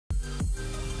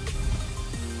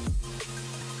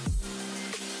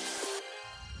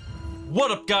What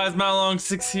up guys,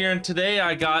 Malong6 here, and today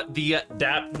I got the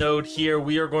DappNode here.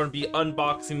 We are going to be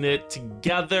unboxing it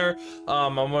together.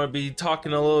 I'm going to be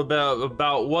talking a little bit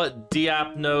about what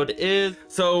DappNode is.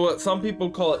 So some people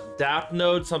call it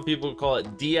DappNode, some people call it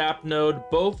DappNode.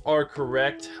 Both are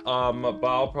correct, but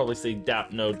I'll probably say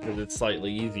DappNode because it's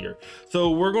slightly easier.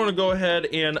 So we're going to go ahead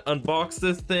and unbox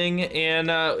this thing, and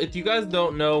if you guys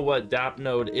don't know what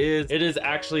DappNode is, it is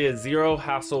actually a zero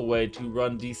hassle way to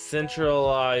run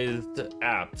decentralized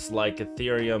apps like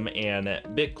Ethereum and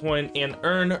Bitcoin and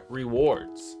earn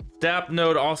rewards.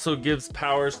 DappNode also gives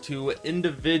powers to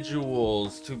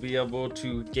individuals to be able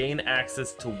to gain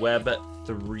access to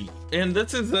Web3. And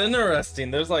this is interesting.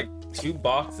 There's like two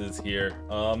boxes here.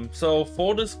 So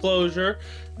full disclosure,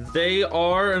 they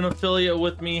are an affiliate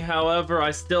with me. However,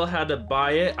 I still had to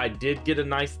buy it. I did get a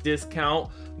nice discount.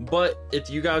 But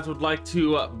if you guys would like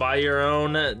to buy your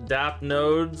own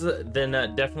DappNodes, then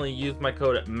definitely use my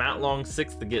code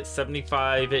MATLONG6 to get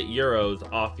 75 euros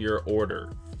off your order.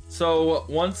 So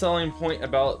one selling point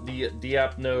about the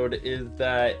DappNode is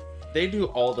that they do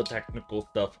all the technical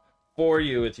stuff for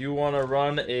you. If you want to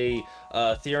run a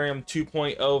Ethereum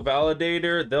 2.0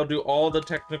 validator, they'll do all the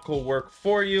technical work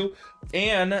for you,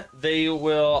 and they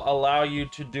will allow you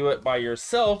to do it by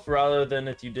yourself rather than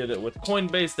if you did it with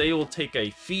Coinbase. They will take a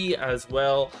fee as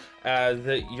well, as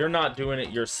you're not doing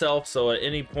it yourself. So at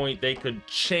any point they could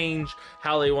change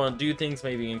how they want to do things,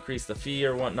 maybe increase the fee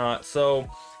or whatnot. So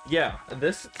yeah,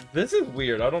 this is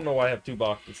weird. I don't know why I have two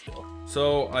boxes still.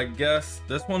 So I guess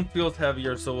this one feels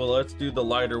heavier, so let's do the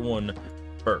lighter one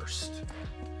first.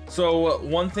 So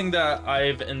one thing that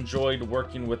I've enjoyed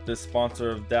working with this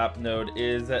sponsor of DappNode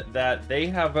is that they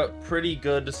have a pretty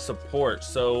good support.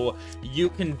 So you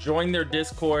can join their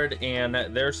Discord, and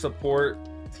their support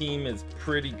team is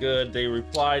pretty good. They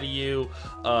reply to you,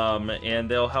 and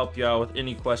they'll help you out with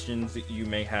any questions that you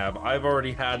may have. I've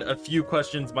already had a few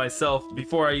questions myself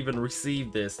before I even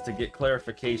received this to get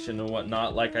clarification and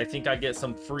whatnot. Like, I think I get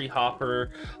some free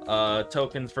Hopper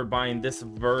tokens for buying this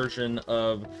version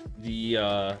of the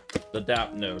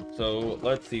DappNode. So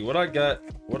let's see what I get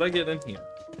in here.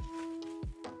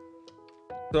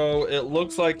 So it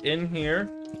looks like in here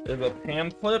is a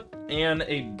pan clip and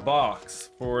a box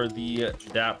for the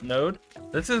DappNode.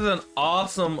 This is an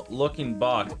awesome looking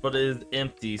box, but it is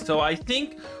empty. So I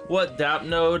think what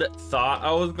DappNode thought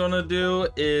I was gonna do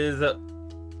is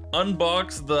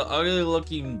unbox the ugly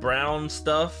looking brown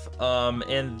stuff,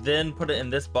 and then put it in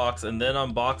this box and then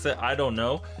unbox it. I don't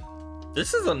know.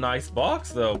 This is a nice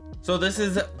box though. So this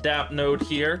is DappNode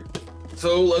here.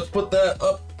 So let's put that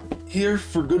up here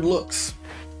for good looks.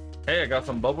 Hey, I got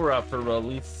some bubble wrap for at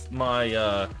least my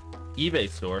eBay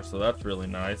store, so that's really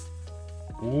nice.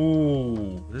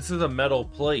 Ooh, this is a metal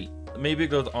plate. Maybe it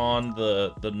goes on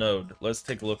the node. Let's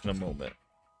take a look in a moment.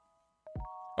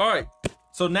 All right,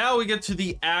 so now we get to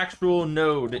the actual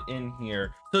node in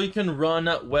here. So you can run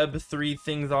Web3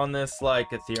 things on this, like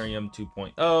Ethereum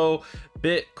 2.0,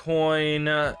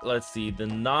 Bitcoin, let's see, the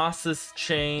Gnosis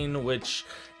chain, which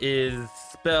is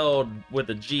spelled with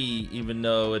a G, even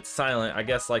though it's silent. I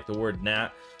guess like the word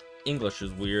Nat. English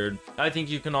is weird. I think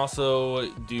you can also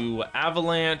do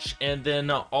Avalanche, and then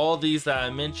all these that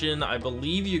I mentioned, I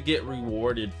believe you get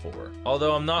rewarded for.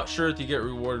 Although I'm not sure if you get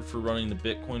rewarded for running the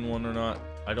Bitcoin one or not.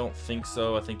 I don't think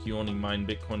so. I think you only mine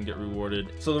Bitcoin, get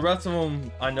rewarded. So the rest of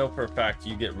them, I know for a fact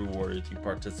you get rewarded if you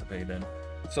participate in.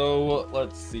 So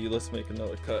let's see, let's make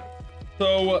another cut.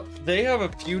 So they have a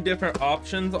few different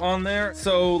options on there.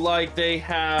 So like they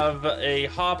have a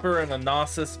Hopper and a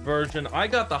Gnosis version. I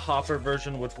got the Hopper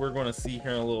version, which we're going to see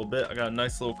here in a little bit. I got a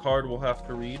nice little card we'll have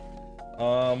to read.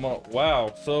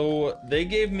 Wow. So they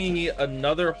gave me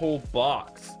another whole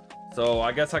box. So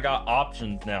I guess I got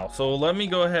options now. So let me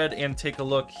go ahead and take a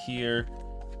look here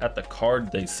at the card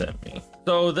they sent me.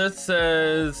 So this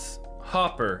says,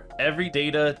 Hopper, every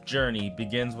data journey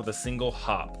begins with a single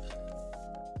hop.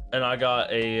 And I got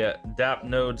a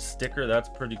DappNode sticker. That's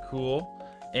pretty cool.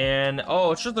 And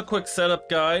oh, it's just a quick setup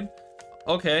guide.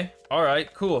 Okay, all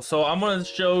right, cool. So I'm gonna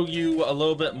show you a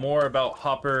little bit more about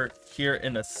Hopper here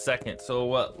in a second.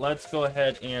 So let's go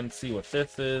ahead and see what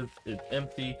this is. It's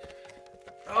empty.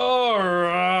 All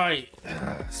right,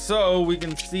 so we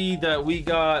can see that we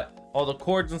got all the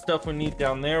cords and stuff we need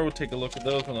down there. We'll take a look at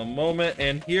those in a moment.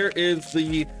 And here is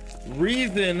the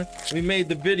reason we made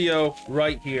the video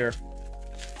right here.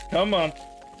 Come on,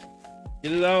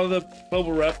 get it out of the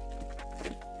bubble wrap.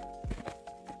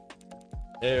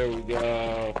 There we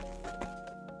go.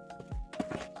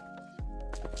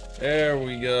 There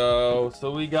we go.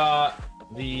 So we got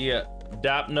the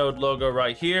DappNode logo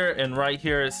right here, and right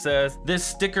here it says, this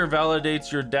sticker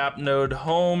validates your DappNode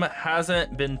home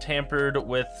hasn't been tampered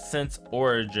with since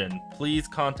origin. Please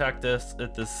contact us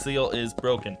if the seal is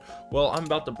broken. Well, I'm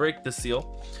about to break the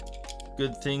seal.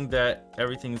 Good thing that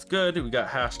everything's good. We got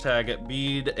hashtag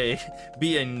be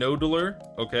a noodler.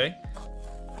 Okay,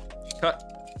 cut.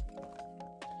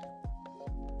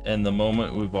 And the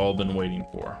moment we've all been waiting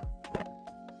for.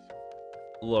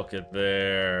 Look at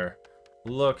there.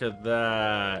 Look at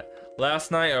that. Last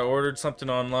night I ordered something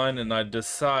online and I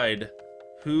decide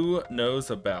who knows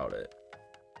about it.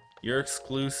 Your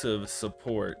exclusive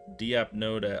support,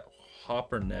 DappNode at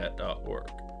hoppernet.org.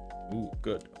 Ooh,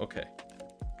 good. Okay.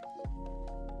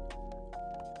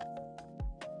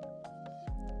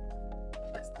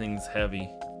 This thing's heavy.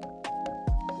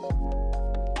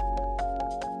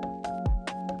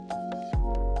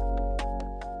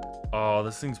 Oh,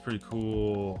 this thing's pretty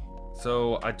cool.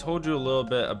 So I told you a little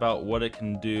bit about what it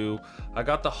can do. I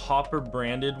got the Hopper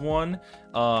branded one,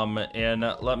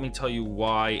 and let me tell you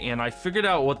why. And I figured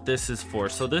out what this is for.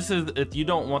 So this is, if you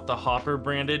don't want the Hopper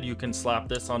branded, you can slap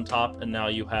this on top and now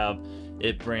you have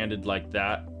it branded like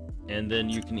that. And then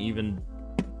you can even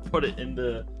put it in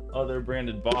the other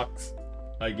branded box,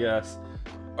 I guess.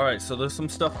 All right, so there's some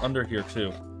stuff under here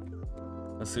too.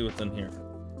 Let's see what's in here.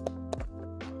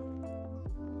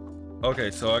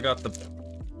 Okay, so I got the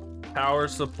power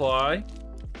supply.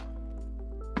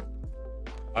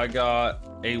 I got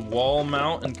a wall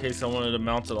mount in case I wanted to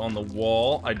mount it on the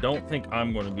wall. I don't think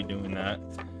I'm going to be doing that.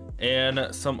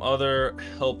 And some other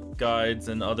help guides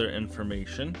and other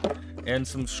information. And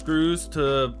some screws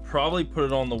to probably put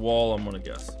it on the wall, I'm going to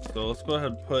guess. So let's go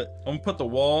ahead and I'm going to put the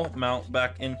wall mount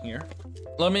back in here.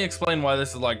 Let me explain why this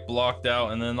is like blocked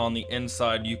out, and then on the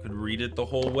inside you could read it the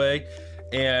whole way.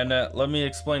 And let me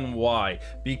explain why.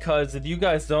 Because if you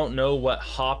guys don't know what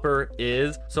Hopper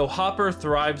is, so Hopper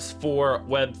thrives for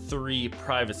Web3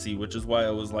 privacy, which is why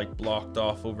it was like blocked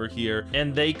off over here.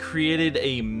 And they created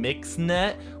a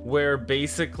mixnet where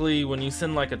basically when you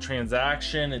send like a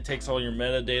transaction, it takes all your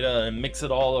metadata and mix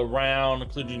it all around,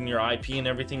 including your IP and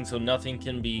everything, so nothing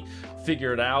can be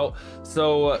figured out.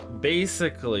 So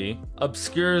basically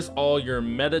obscures all your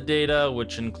metadata,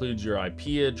 which includes your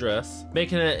IP address,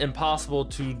 making it impossible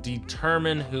to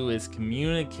determine who is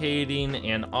communicating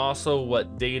and also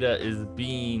what data is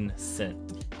being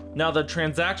sent. Now the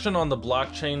transaction on the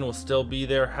blockchain will still be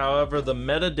there, however the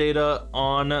metadata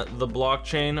on the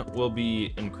blockchain will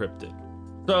be encrypted.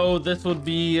 So this would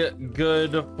be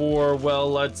good for, well,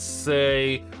 let's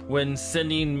say when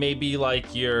sending maybe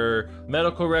like your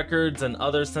medical records and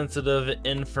other sensitive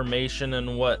information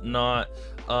and whatnot,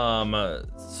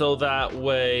 so that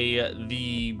way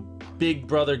the big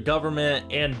brother government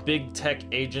and big tech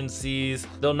agencies,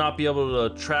 they'll not be able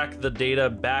to track the data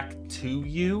back to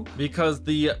you because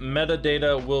the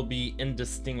metadata will be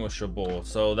indistinguishable.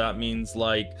 So that means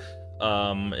like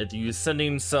if you're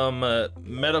sending some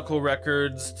medical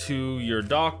records to your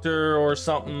doctor or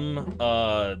something,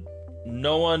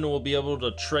 no one will be able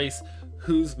to trace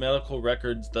whose medical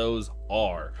records those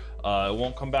are. It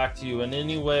won't come back to you in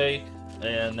any way,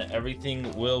 and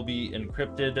everything will be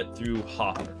encrypted through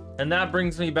Hopper. And that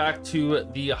brings me back to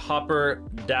the Hopper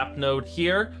DappNode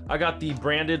here. I got the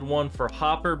branded one for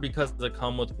Hopper because they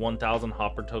come with 1,000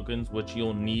 Hopper tokens, which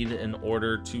you'll need in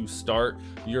order to start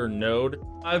your node.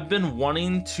 I've been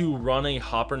wanting to run a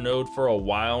Hopper node for a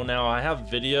while now. I have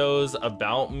videos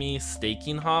about me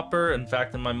staking Hopper. In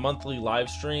fact, in my monthly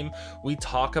live stream, we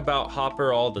talk about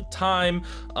Hopper all the time.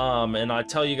 And I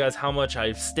tell you guys how much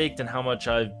I've staked and how much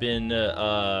I've been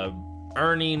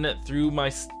earning through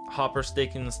my Hopper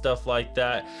staking and stuff like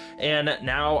that. And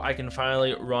now I can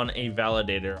finally run a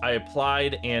validator. I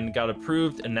applied and got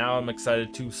approved, and now I'm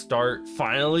excited to start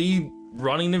finally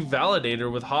running a validator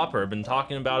with Hopper. I've been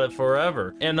talking about it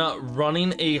forever. And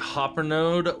running a Hopper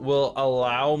node will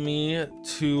allow me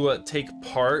to take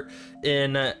part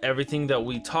in everything that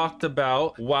we talked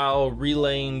about while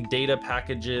relaying data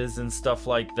packages and stuff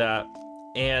like that.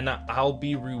 And I'll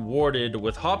be rewarded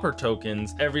with Hopper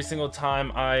tokens every single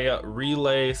time I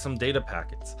relay some data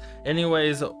packets.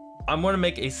 Anyways, I'm going to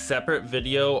make a separate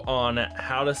video on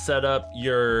how to set up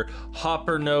your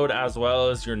Hopper node as well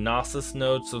as your Gnosis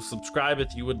node, so subscribe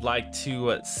if you would like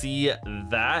to see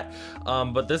that.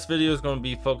 But this video is going to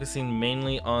be focusing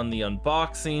mainly on the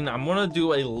unboxing. I'm going to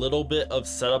do a little bit of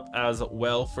setup as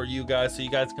well for you guys, so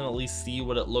you guys can at least see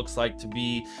what it looks like to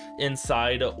be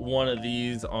inside one of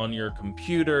these on your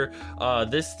computer.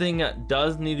 This thing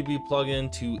does need to be plugged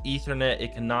into Ethernet.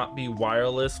 It cannot be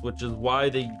wireless, which is why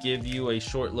they give you a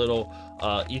short little little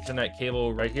Ethernet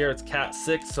cable right here. It's Cat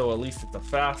 6, so at least it's a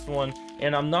fast one.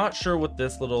 And I'm not sure what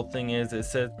this little thing is. It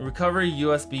says recovery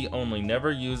USB only,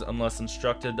 never use unless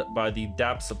instructed by the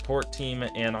DApp support team.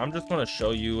 And I'm just going to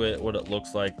show you what it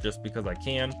looks like just because I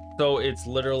can. So it's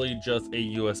literally just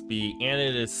a USB, and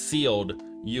it is sealed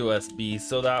USB,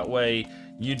 so that way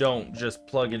you don't just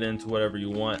plug it into whatever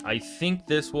you want. I think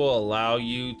this will allow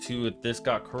you to, if this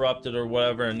got corrupted or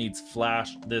whatever and needs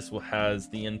flash, this has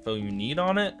the info you need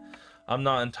on it. I'm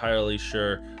not entirely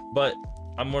sure, but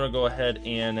I'm going to go ahead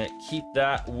and keep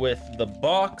that with the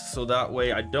box so that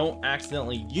way I don't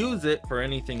accidentally use it for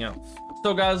anything else.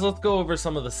 So guys, let's go over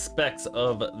some of the specs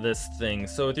of this thing.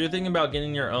 So if you're thinking about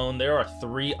getting your own, there are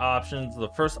 3 options. The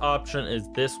first option is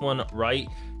this one right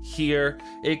here.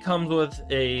 It comes with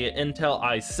a Intel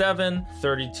i7,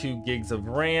 32 gigs of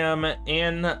RAM,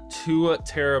 and 2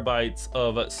 terabytes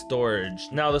of storage.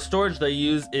 Now the storage they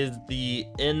use is the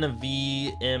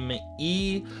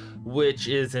NVMe, which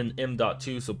is an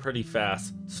M.2, so pretty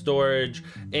fast storage,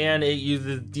 and it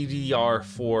uses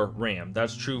DDR4 RAM.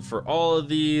 That's true for all of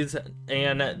these,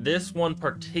 and this one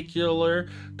particular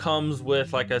comes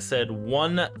with, like I said,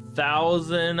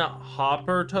 1,000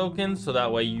 Hopper tokens, so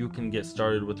that way you can get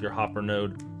started with your Hopper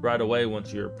node right away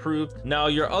once you're approved. Now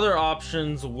your other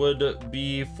options would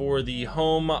be for the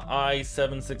Home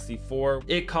i7-64.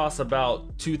 It costs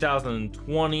about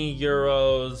 2,020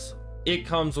 euros. It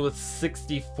comes with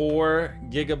 64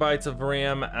 gigabytes of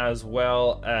RAM as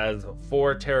well as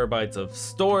 4 terabytes of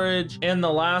storage. And the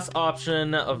last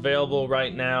option available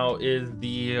right now is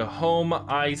the Home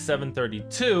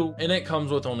i7-32, and it comes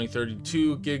with only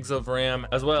 32 gigs of RAM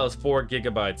as well as 4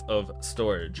 gigabytes of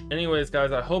storage. Anyways,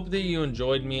 guys, I hope that you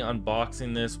enjoyed me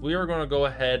unboxing this. We are going to go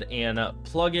ahead and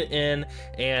plug it in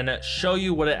and show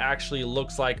you what it actually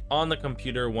looks like on the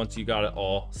computer once you got it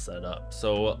all set up.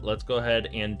 So let's go ahead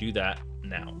and do that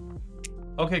now.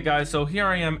 Okay guys, so here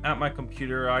I am at my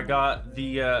computer. I got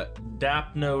the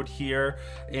DappNode here,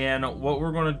 and what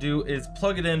we're going to do is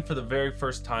plug it in for the very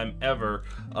first time ever.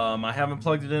 I haven't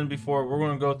plugged it in before. We're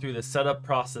going to go through the setup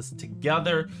process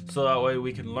together so that way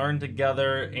we can learn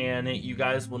together, and you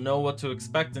guys will know what to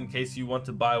expect in case you want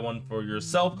to buy one for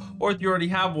yourself, or if you already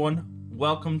have one,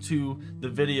 welcome to the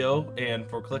video and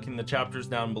for clicking the chapters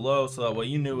down below so that way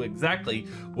you knew exactly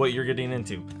what you're getting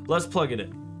into. Let's plug it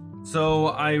in. So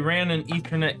I ran an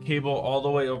Ethernet cable all the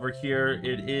way over here.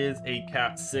 It is a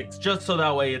Cat 6, just so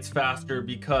that way it's faster,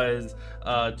 because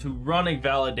to run a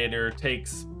validator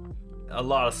takes a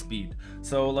lot of speed.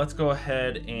 So let's go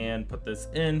ahead and put this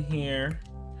in here.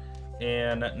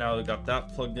 And now we got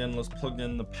that plugged in, let's plug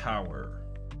in the power.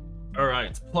 All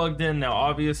right, it's plugged in. Now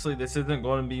obviously this isn't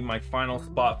going to be my final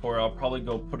spot for it. I'll probably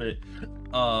go put it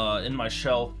in my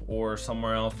shelf or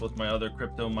somewhere else with my other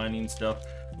crypto mining stuff.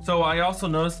 So I also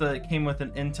noticed that it came with an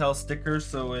Intel sticker,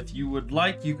 so if you would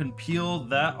like, you can peel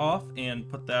that off and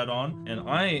put that on. And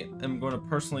I am going to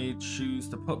personally choose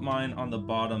to put mine on the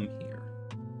bottom here.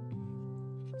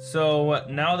 So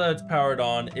now that it's powered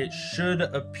on, it should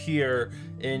appear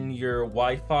in your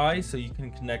Wi-Fi so you can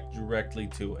connect directly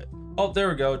to it. Oh, there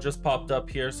we go, it just popped up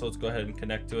here, so let's go ahead and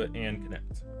connect to it and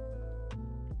connect.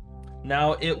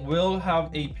 Now it will have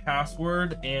a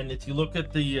password, and if you look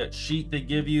at the sheet they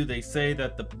give you, they say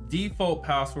that the default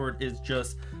password is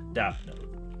just DappNode.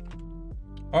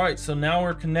 All right, so now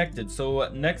we're connected. So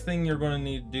next thing you're going to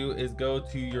need to do is go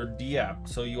to your DApp.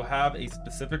 So you have a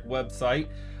specific website.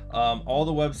 All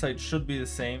the websites should be the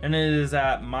same, and it is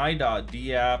at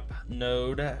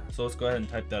my.dappnode. So let's go ahead and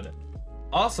type that in.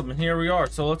 Awesome, and here we are.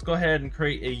 So let's go ahead and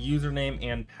create a username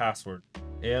and password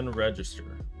and register.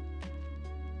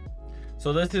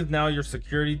 So this is now your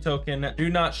security token. Do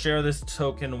not share this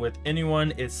token with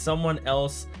anyone. If someone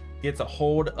else gets a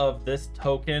hold of this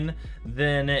token,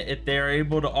 then if they're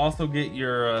able to also get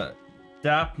your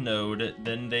DappNode,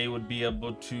 then they would be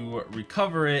able to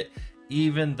recover it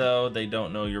even though they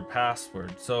don't know your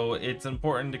password. So it's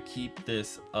important to keep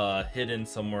this hidden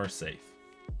somewhere safe.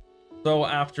 So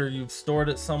after you've stored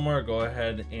it somewhere, go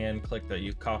ahead and click that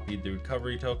you've copied the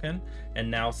recovery token, and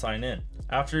now sign in.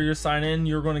 After you sign in,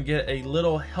 you're going to get a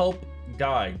little help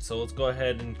guide. So let's go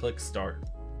ahead and click start.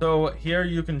 So here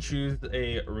you can choose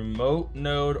a remote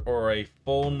node or a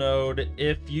full node.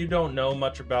 If you don't know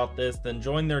much about this, then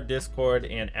join their Discord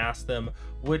and ask them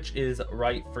which is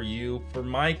right for you. For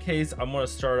my case, I'm going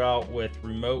to start out with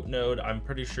remote node. I'm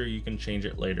pretty sure you can change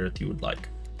it later if you would like.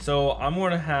 So I'm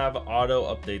going to have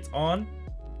auto updates on,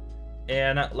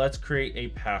 and let's create a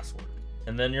password,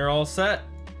 and then you're all set.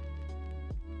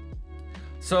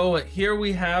 So here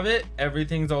we have it.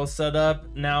 Everything's all set up.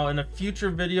 Now in a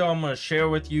future video, I'm going to share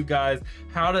with you guys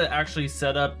how to actually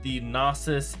set up the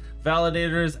Gnosis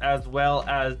validators as well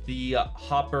as the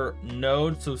Hopper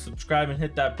node. So subscribe and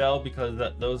hit that bell because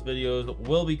those videos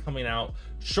will be coming out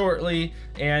shortly.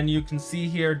 And you can see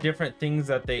here different things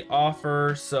that they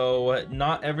offer. So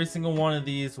not every single one of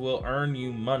these will earn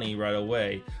you money right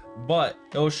away, but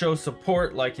it'll show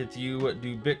support. Like if you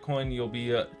do Bitcoin, you'll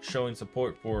be showing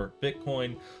support for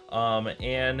Bitcoin,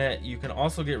 and you can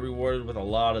also get rewarded with a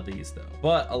lot of these though.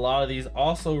 But a lot of these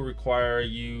also require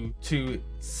you to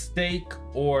stake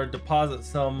or deposit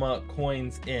some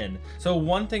coins in. So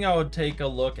one thing I would take a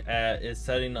look at is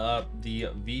setting up the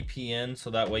VPN, so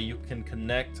that way you can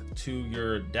connect to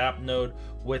your DappNode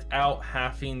without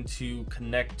having to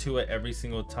connect to it every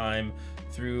single time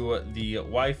through the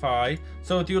Wi-Fi.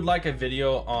 So if you would like a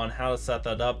video on how to set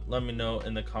that up, let me know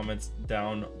in the comments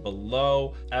down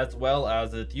below. As well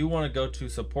as if you want to go to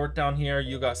support down here,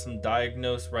 you got some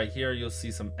diagnose right here. You'll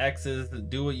see some X's.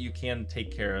 Do what you can to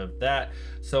take care of that.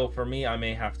 So for me, I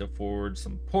may have to forward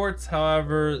some ports.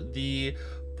 However, the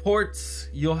ports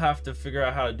you'll have to figure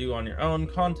out how to do on your own.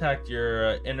 Contact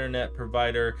your internet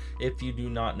provider if you do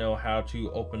not know how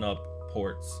to open up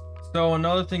ports. So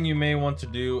another thing you may want to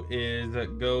do is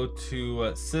go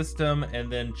to system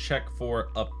and then check for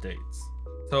updates.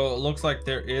 So it looks like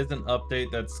there is an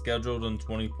update that's scheduled in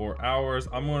 24 hours.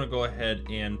 I'm going to go ahead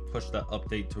and push that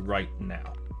update to right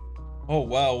now. Oh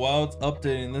wow, while it's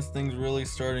updating, this thing's really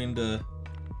starting to,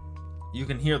 you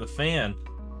can hear the fan.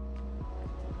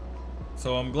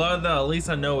 So I'm glad that at least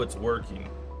I know it's working.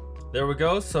 There we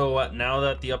go. So now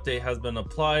that the update has been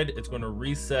applied, it's going to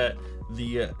reset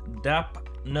the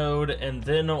DappNode, and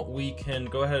then we can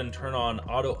go ahead and turn on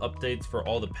auto updates for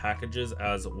all the packages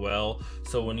as well.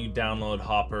 So when you download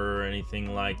Hopper or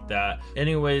anything like that.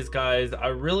 Anyways guys, I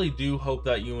really do hope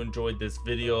that you enjoyed this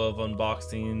video of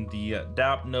unboxing the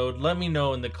DappNode. Let me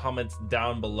know in the comments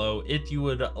down below if you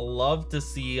would love to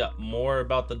see more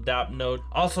about the DappNode.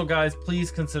 Also guys, please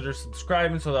consider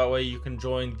subscribing so that way you can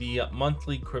join the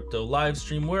monthly crypto live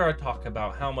stream where I talk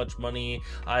about how much money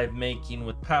I'm making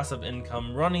with passive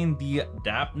income running the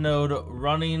DappNode,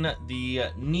 running the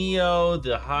Neo,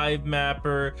 the Hive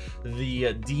Mapper,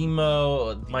 the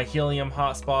Demo, my Helium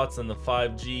hotspots, and the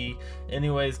 5G.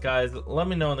 Anyways guys, let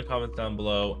me know in the comments down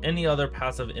below any other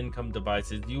passive income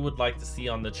devices you would like to see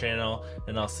on the channel,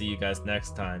 and I'll see you guys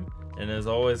next time. And as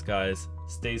always guys,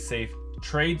 stay safe,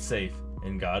 trade safe,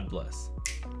 and God bless.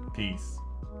 Peace.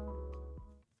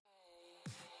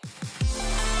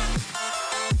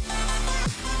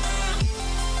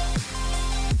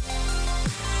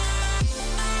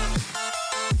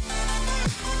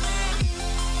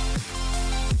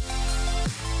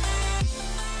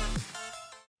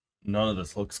 None of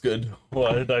this looks good.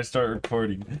 Why did I start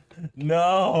recording?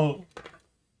 No!